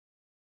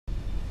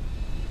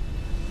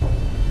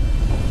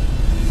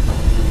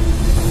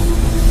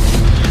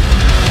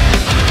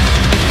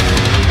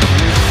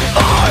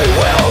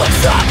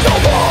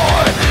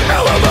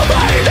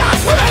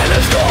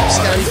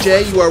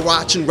OJ. You are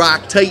watching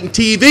Rock Titan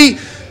TV.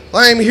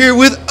 I am here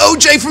with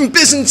OJ from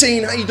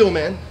Byzantine. How you doing,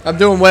 man? I'm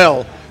doing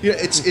well. You know,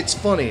 it's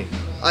funny.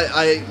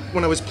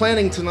 When I was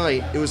planning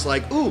tonight, it was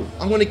like, ooh,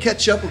 I want to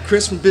catch up with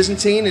Chris from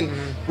Byzantine, and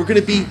we're going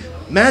to be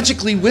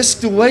magically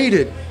whisked away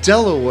to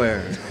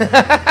Delaware.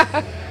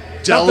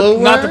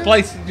 Delaware? Not the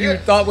place you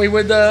thought we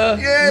would meet up.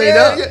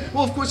 Yeah.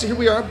 Well, of course, here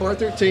we are, Bar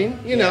XIII.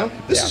 You know,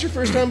 this is your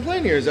first time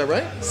playing here, is that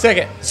right?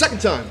 Second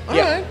time. All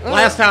right.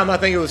 Last time I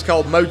think it was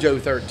called Mojo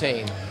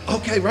 13.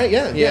 Okay, right,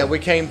 yeah. Yeah, we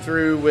came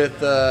through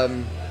with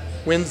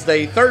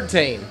Wednesday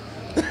 13.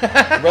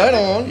 Right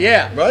on.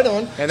 Yeah. Right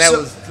on. And that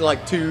was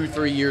like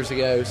 2-3 years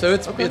ago. So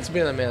it's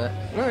been a minute.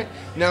 All right.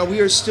 Now we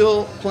are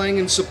still playing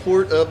in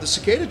support of the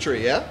Cicada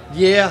Tree, yeah?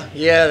 Yeah.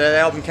 That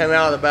album came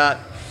out about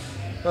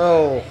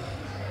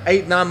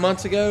 8-9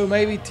 months ago,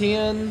 maybe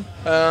 10.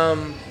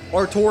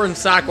 Our touring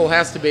cycle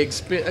has to be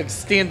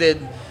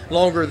extended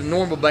longer than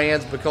normal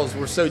bands because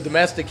we're so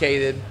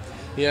domesticated.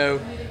 You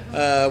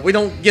know, we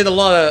don't get a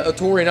lot of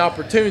touring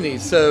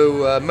opportunities,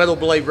 so Metal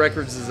Blade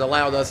Records has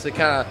allowed us to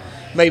kind of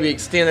maybe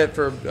extend it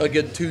for a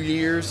good 2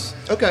 years.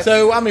 Okay.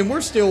 So I mean,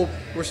 we're still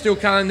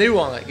kind of new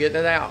on it, getting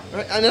it out.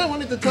 Right. And I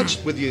wanted to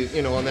touch with you,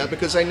 on that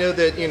because I know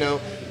that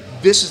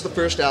this is the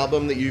first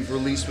album that you've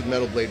released with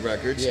Metal Blade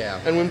Records. Yeah.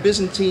 And when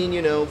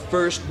Byzantine,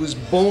 first was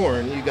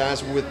born, you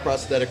guys were with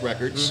Prosthetic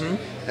Records.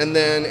 Mm-hmm. And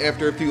then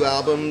after a few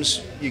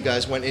albums, you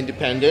guys went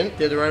independent.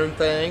 Did their own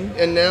thing.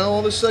 And now all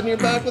of a sudden you're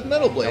back with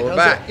Metal Blade. We're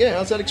back.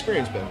 How's that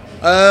experience been?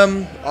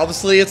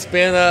 Obviously it's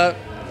been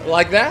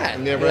like that.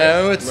 Yeah,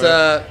 right. It's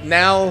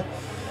now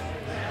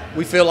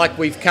we feel like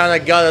we've kind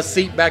of got a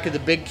seat back at the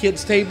big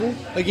kids table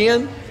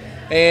again.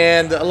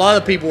 And a lot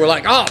of people were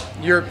like, oh,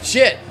 you're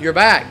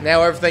back.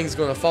 Now everything's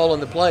going to fall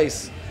into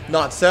place.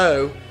 Not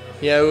so,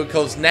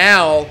 because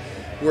now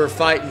we're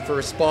fighting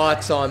for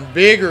spots on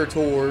bigger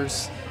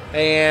tours.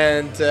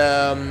 And,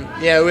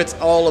 it's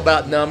all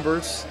about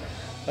numbers.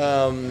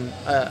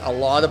 A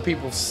lot of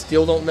people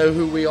still don't know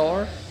who we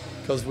are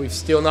because we've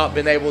still not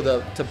been able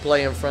to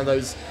play in front of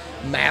those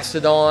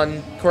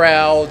Mastodon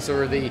crowds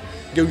or the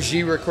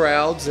Gojira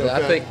crowds. And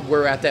I think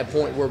we're at that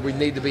point where we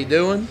need to be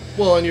doing.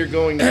 Well, and you're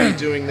going to be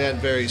doing that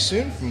very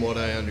soon from what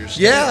I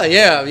understand.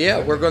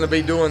 Yeah. We're going to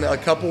be doing a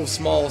couple of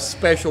small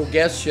special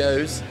guest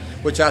shows,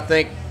 which I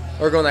think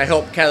are going to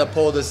help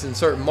catapult us in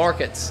certain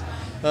markets.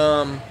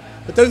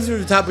 But those are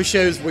the type of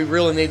shows we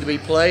really need to be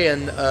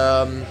playing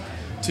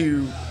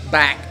to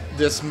back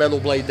this Metal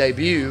Blade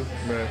debut.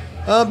 Right.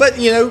 But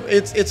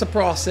it's a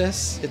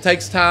process. It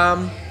takes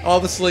time.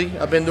 Obviously,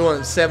 I've been doing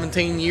it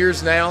 17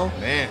 years now.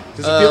 Man,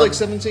 does it feel like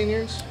 17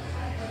 years?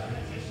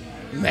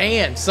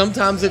 Man,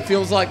 sometimes it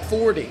feels like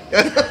 40.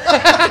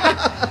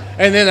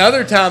 And then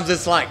other times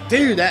it's like,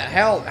 dude,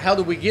 how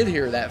did we get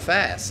here that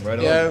fast? Right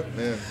on.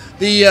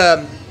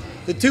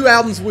 The 2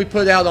 albums we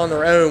put out on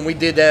our own, we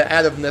did that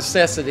out of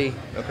necessity.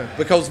 Okay.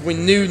 Because we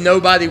knew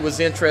nobody was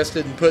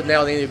interested in putting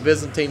out any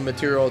Byzantine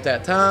material at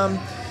that time.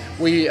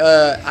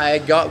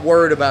 I got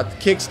word about the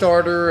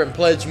Kickstarter and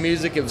Pledge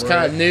Music. It was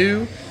kind of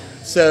new,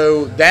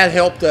 so that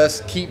helped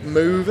us keep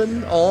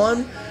moving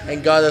on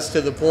and got us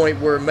to the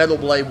point where Metal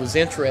Blade was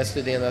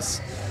interested in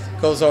us.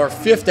 Because our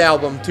 5th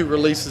album, 2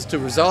 Releases to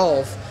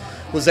Resolve,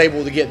 was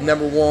able to get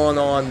 #1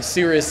 on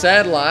Sirius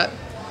Satellite.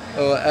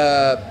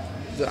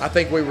 I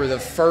think we were the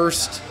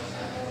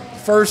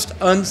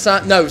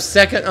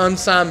second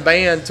unsigned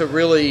band to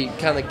really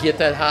kind of get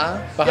that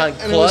high behind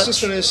Clutch. And I was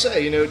just going to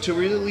say, to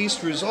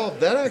release Resolve,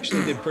 that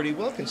actually did pretty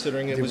well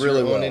considering it was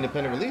really your own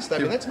independent release. I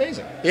mean, that's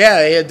amazing.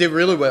 Yeah, it did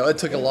really well. It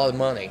took a lot of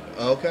money.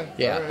 Okay.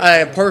 Yeah, right. I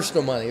had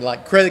personal money,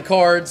 like credit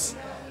cards,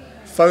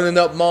 phoning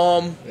up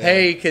mom,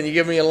 hey, can you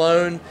give me a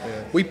loan?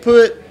 Yeah. We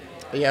put,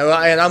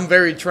 and I'm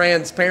very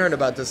transparent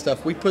about this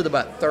stuff, we put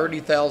about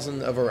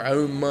 $30,000 of our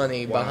own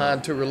money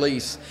behind to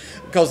release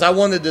because I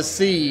wanted to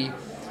see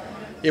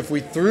if we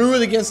threw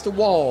it against the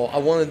wall, I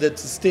wanted it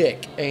to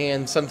stick,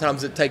 and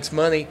sometimes it takes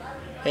money,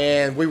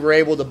 and we were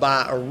able to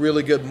buy a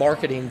really good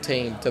marketing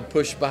team to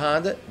push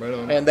behind it, right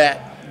on. And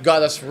that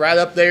got us right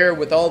up there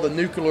with all the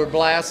Nuclear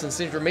Blast and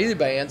Central Media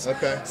bands.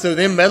 Okay. So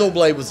then Metal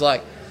Blade was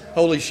like,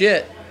 holy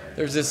shit,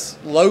 there's this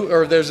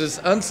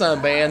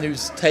unsigned band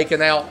who's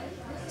taken out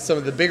some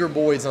of the bigger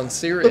boys on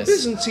Sirius. But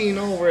Byzantine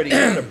already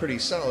had a pretty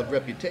solid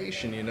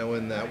reputation,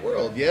 in that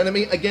world. Yeah, and I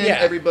mean, again,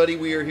 everybody,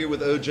 we are here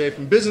with OJ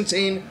from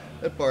Byzantine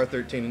at Bar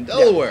XIII in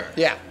Delaware.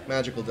 Yeah.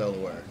 Magical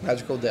Delaware.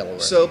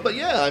 So, but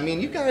yeah, I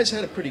mean, you guys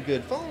had a pretty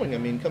good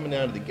following, coming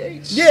out of the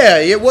gates. Yeah,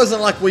 it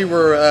wasn't like we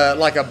were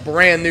like a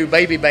brand new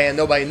baby band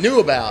nobody knew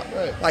about.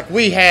 Right. Like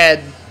we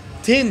had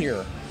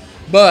tenure,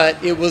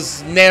 but it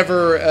was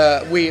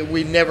never,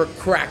 we never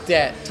cracked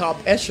that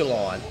top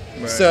echelon.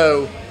 Right.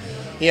 So,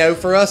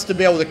 for us to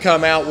be able to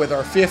come out with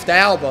our 5th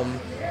album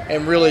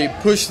and really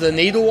push the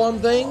needle on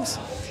things,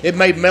 it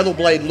made Metal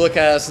Blade look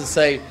at us and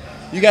say,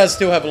 you guys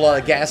still have a lot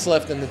of gas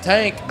left in the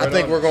tank. I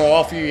think we're going to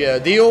offer you a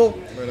deal,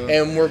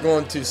 and we're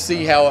going to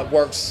see how it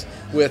works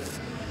with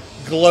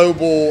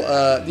global,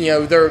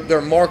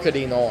 their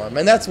marketing arm,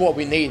 and that's what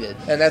we needed,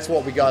 and that's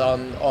what we got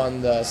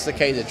on the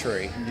Cicada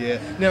Tree. Yeah.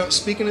 Now,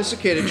 speaking of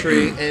Cicada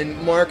Tree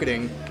and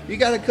marketing, you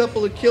got a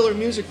couple of killer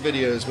music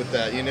videos with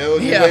that. New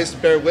Ways to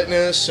Bear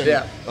Witness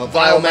and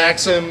Vile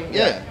Maxim.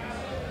 Yeah.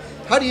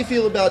 How do you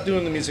feel about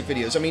doing the music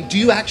videos? I mean, do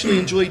you actually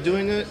enjoy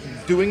doing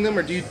them,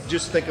 or do you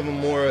just think of them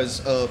more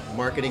as a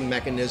marketing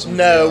mechanism?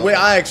 No,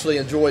 I actually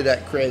enjoy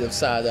that creative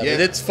side of it.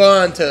 It's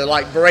fun to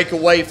like break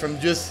away from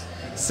just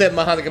sitting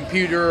behind a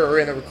computer or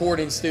in a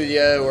recording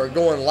studio or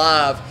going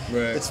live.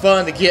 Right. It's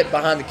fun to get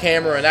behind the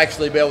camera and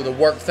actually be able to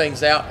work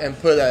things out and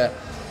put a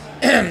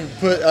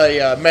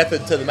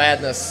method to the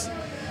madness.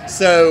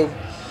 So,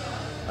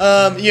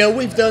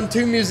 we've done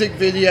 2 music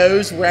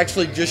videos. We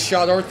actually just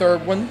shot our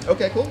 3rd one.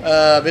 Okay, cool.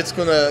 It's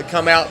going to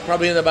come out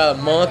probably in about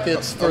a month.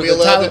 It's for Are we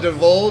allowed to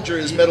divulge, or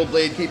is Metal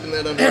Blade keeping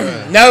that under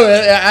wraps? No,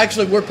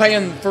 actually, we're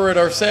paying for it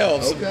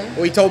ourselves. Okay.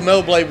 We told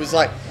Metal Blade was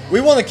like, we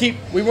want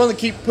to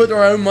keep putting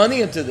our own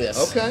money into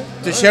this. Okay.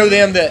 To show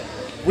them that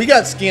we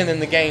got skin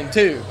in the game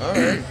too. All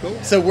right, cool.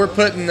 So we're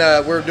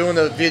doing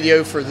a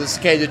video for the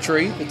Cicada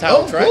Tree, the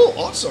title track. Oh,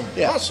 cool, awesome,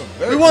 Yeah. awesome.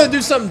 We want to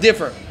do something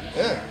different.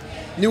 Yeah.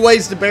 New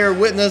Ways to Bear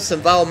Witness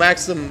and Vile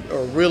Maxim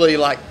are really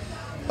like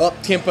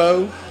up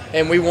tempo,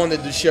 and we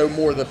wanted to show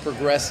more the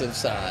progressive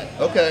side.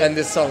 Okay. And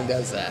this song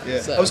does that. Yeah.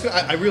 So.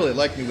 I really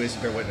like New Ways to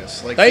Bear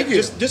Witness. Like, Thank you.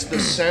 Just the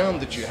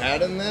sound that you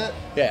had in that.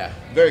 Yeah.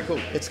 Very cool.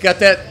 It's got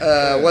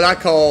that what I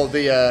call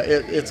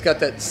it's got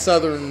that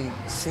southern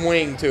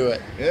swing to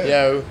it.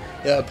 Yeah.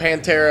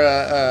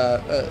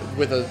 Pantera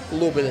with a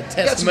little bit of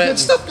Testament. Got some good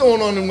stuff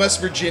going on in West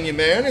Virginia,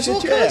 man. There's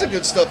all kinds of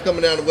good stuff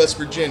coming out of West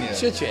Virginia.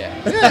 Shit,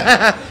 yeah.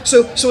 Yeah.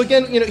 So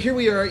again, here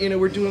we are.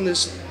 We're doing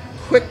this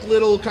quick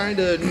little kind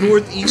of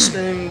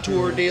northeastern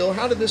tour deal.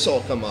 How did this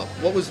all come up?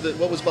 What was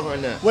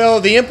behind that? Well,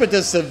 the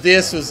impetus of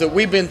this was that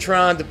we've been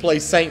trying to play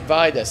St.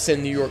 Vitus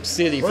in New York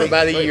City for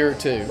about a year or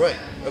two. Right.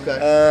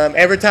 Okay.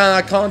 Every time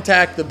I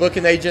contact the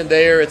booking agent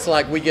there, it's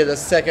like we get a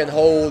second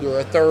hold or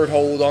a third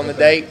hold on the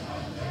date.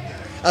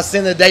 I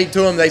sent a date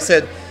to them. They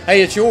said,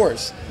 "Hey, it's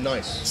yours."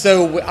 Nice.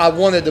 So I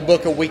wanted to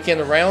book a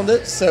weekend around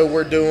it. So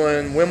we're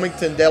doing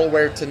Wilmington,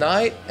 Delaware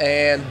tonight,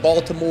 and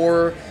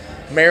Baltimore,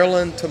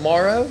 Maryland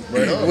tomorrow,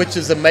 which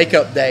is a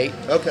makeup date.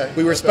 Okay.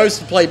 We were supposed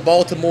to play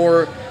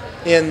Baltimore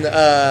in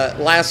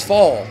last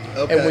fall,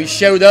 and we Okay.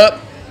 showed up,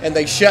 and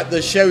they shut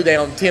the show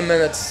down 10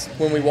 minutes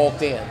when we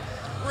walked in.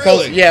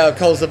 Really?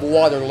 Because of a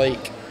water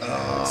leak.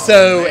 Oh,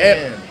 So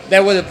man.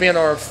 that would have been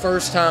our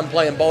first time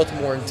playing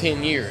Baltimore in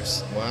 10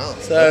 years. Wow.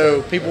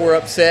 So people were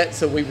upset,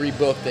 so we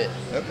rebooked it.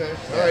 Okay.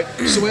 All right.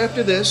 So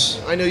after this,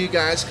 I know you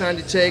guys kind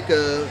of take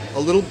a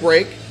little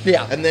break.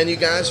 Yeah. And then you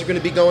guys are going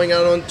to be going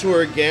out on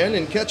tour again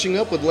and catching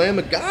up with Lamb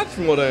of God,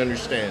 from what I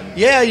understand.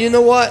 Yeah, you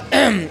know what?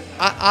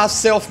 I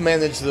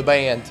self-manage the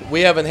band.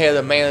 We haven't had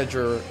a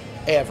manager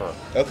ever.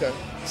 Okay.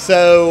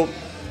 So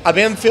I've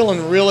been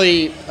feeling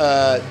really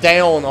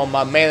down on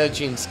my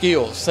managing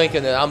skills,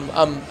 thinking that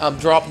I'm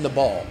dropping the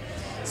ball.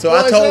 So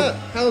Why I told is that?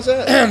 How's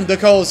that?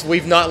 because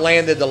we've not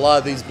landed a lot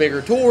of these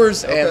bigger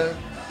tours, Okay. and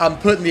I'm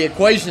putting the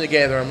equation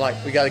together. I'm like,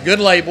 we got a good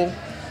label,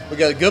 we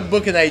got a good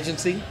booking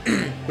agency,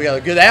 we got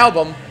a good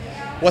album.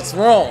 What's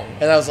wrong?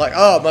 And I was like,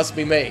 oh, it must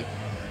be me.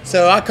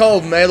 So I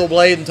called Metal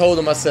Blade and told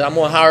them, I said, I'm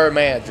going to hire a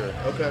manager.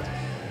 Okay.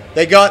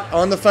 They got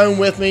on the phone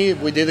with me.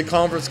 We did a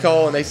conference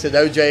call, and they said,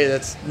 OJ,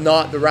 that's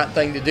not the right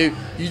thing to do.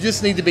 You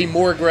just need to be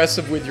more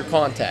aggressive with your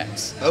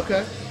contacts.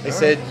 Okay. They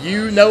said,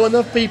 you know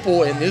enough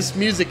people in this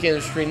music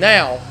industry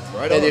now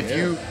that if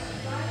you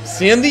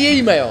send the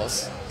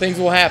emails, things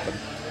will happen.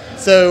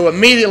 So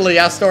immediately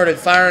I started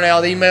firing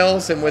out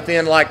emails, and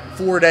within like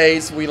 4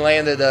 days, we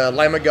landed a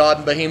Lamb of God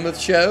and Behemoth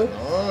show.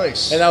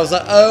 Nice. And I was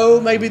like, oh,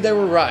 maybe they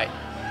were right.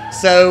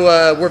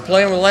 So we're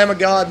playing with Lamb of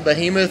God and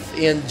Behemoth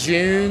in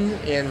June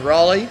in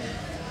Raleigh.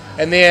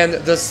 And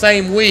then the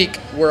same week,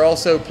 we're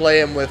also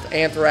playing with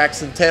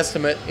Anthrax and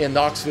Testament in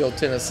Knoxville,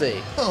 Tennessee.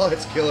 Oh,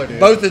 that's killer, dude.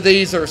 Both of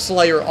these are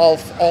Slayer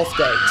off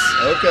dates.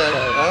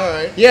 Okay, all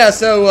right. Yeah,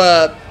 so,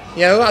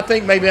 I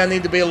think maybe I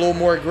need to be a little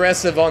more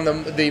aggressive on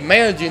the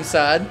managing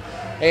side,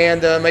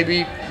 and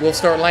maybe we'll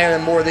start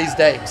landing more of these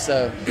dates.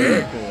 So,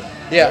 Very cool.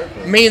 yeah, Very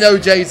cool. me and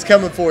OJ's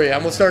coming for you. I'm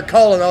going to start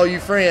calling all you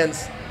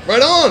friends.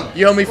 Right on.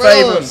 You owe me Right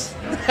favors.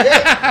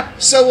 Yeah.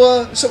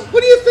 So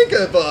what do you think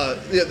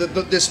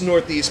of this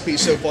Northeast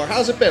piece so far?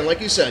 How's it been?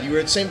 Like you said, you were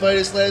at St.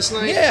 Vitus last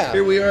night. Yeah.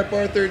 Here we are at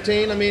Bar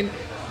 13. I mean,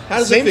 how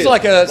does it Seems feel?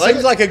 like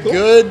a Cool.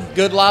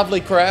 good, lively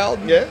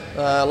crowd. Yeah.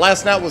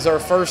 Last night was our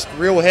first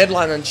real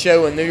headlining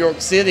show in New York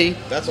City.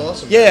 That's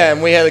awesome. Yeah,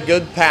 and we had a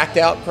good packed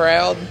out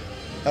crowd.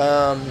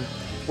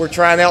 We're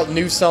trying out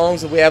new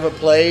songs that we haven't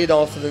played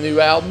off of the new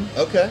album.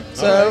 Okay.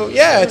 So All right.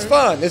 yeah, All it's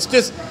right. fun. It's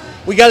just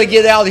we got to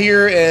get out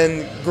here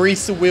and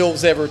grease the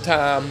wheels every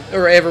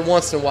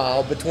once in a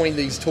while between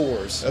these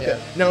tours. Okay. Yeah.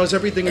 Now, is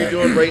everything you're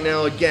doing right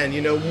now, again,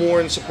 more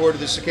in support of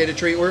the Cicada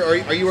Tree, or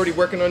are you already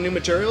working on new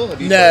material?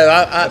 Have you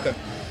No, Okay.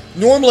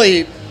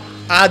 Normally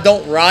I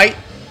don't write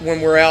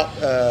when we're out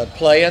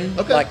playing.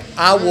 Okay. Like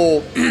I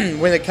will,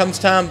 when it comes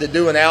time to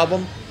do an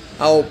album,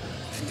 I'll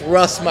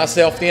thrust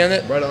myself in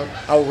it. Right on.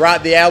 I'll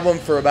write the album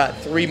for about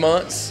 3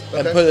 months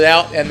and Okay. put it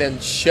out, and then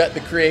shut the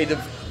creative,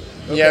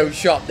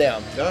 shop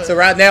down. Right. So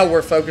right now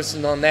we're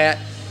focusing on that.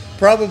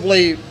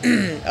 Probably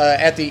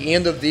at the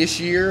end of this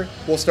year,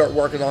 we'll start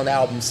working on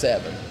album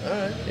 7. All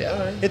right. Yeah, All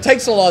right. it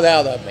takes a lot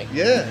out of me.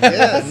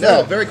 Yeah.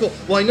 No, very cool.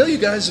 Well, I know you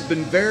guys have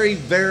been very,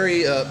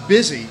 very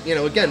busy.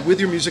 Again with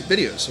your music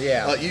videos.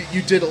 Yeah.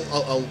 You did a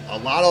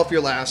lot off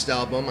your last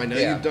album. I know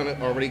Yeah. you've done it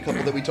already. A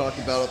couple that we talked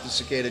about off the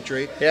Cicada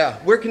Tree. Yeah.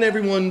 Where can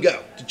everyone go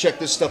to check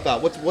this stuff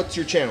out? What's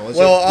your channel? Is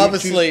Well, it YouTube,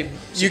 obviously, you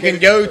Cicada can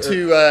go Tree,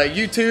 to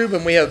YouTube,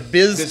 and we have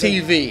Biz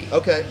TV,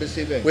 Okay, Biz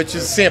TV. which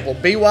is simple,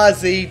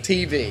 BYZ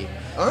TV.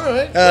 All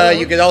right.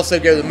 You can also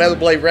go to Metal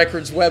Blade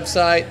Records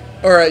website,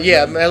 or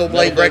Metal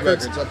Blade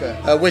Records, Okay.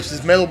 which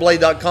is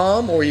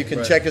metalblade.com, or you can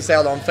Right. check us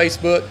out on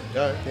Facebook.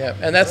 All right. Yeah,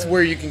 and that's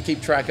where you can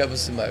keep track of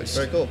us the most.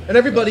 Very cool. And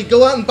everybody,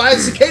 go out and buy a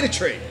Cicada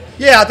Tree.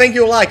 Yeah, I think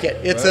you'll like it.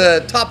 It's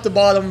Right. a top to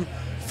bottom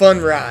fun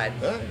ride.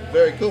 All right.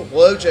 Very cool.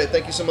 Well, OJ,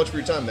 thank you so much for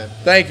your time, man.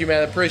 Thank you,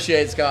 man. I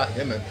appreciate it, Scott.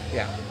 Yeah, man.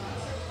 Yeah.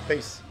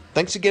 Peace.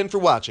 Thanks again for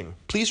watching.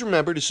 Please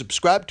remember to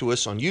subscribe to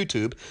us on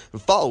YouTube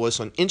and follow us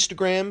on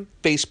Instagram,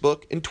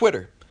 Facebook, and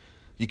Twitter.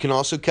 You can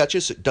also catch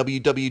us at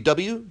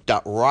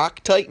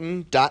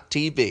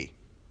www.rocktitan.tv.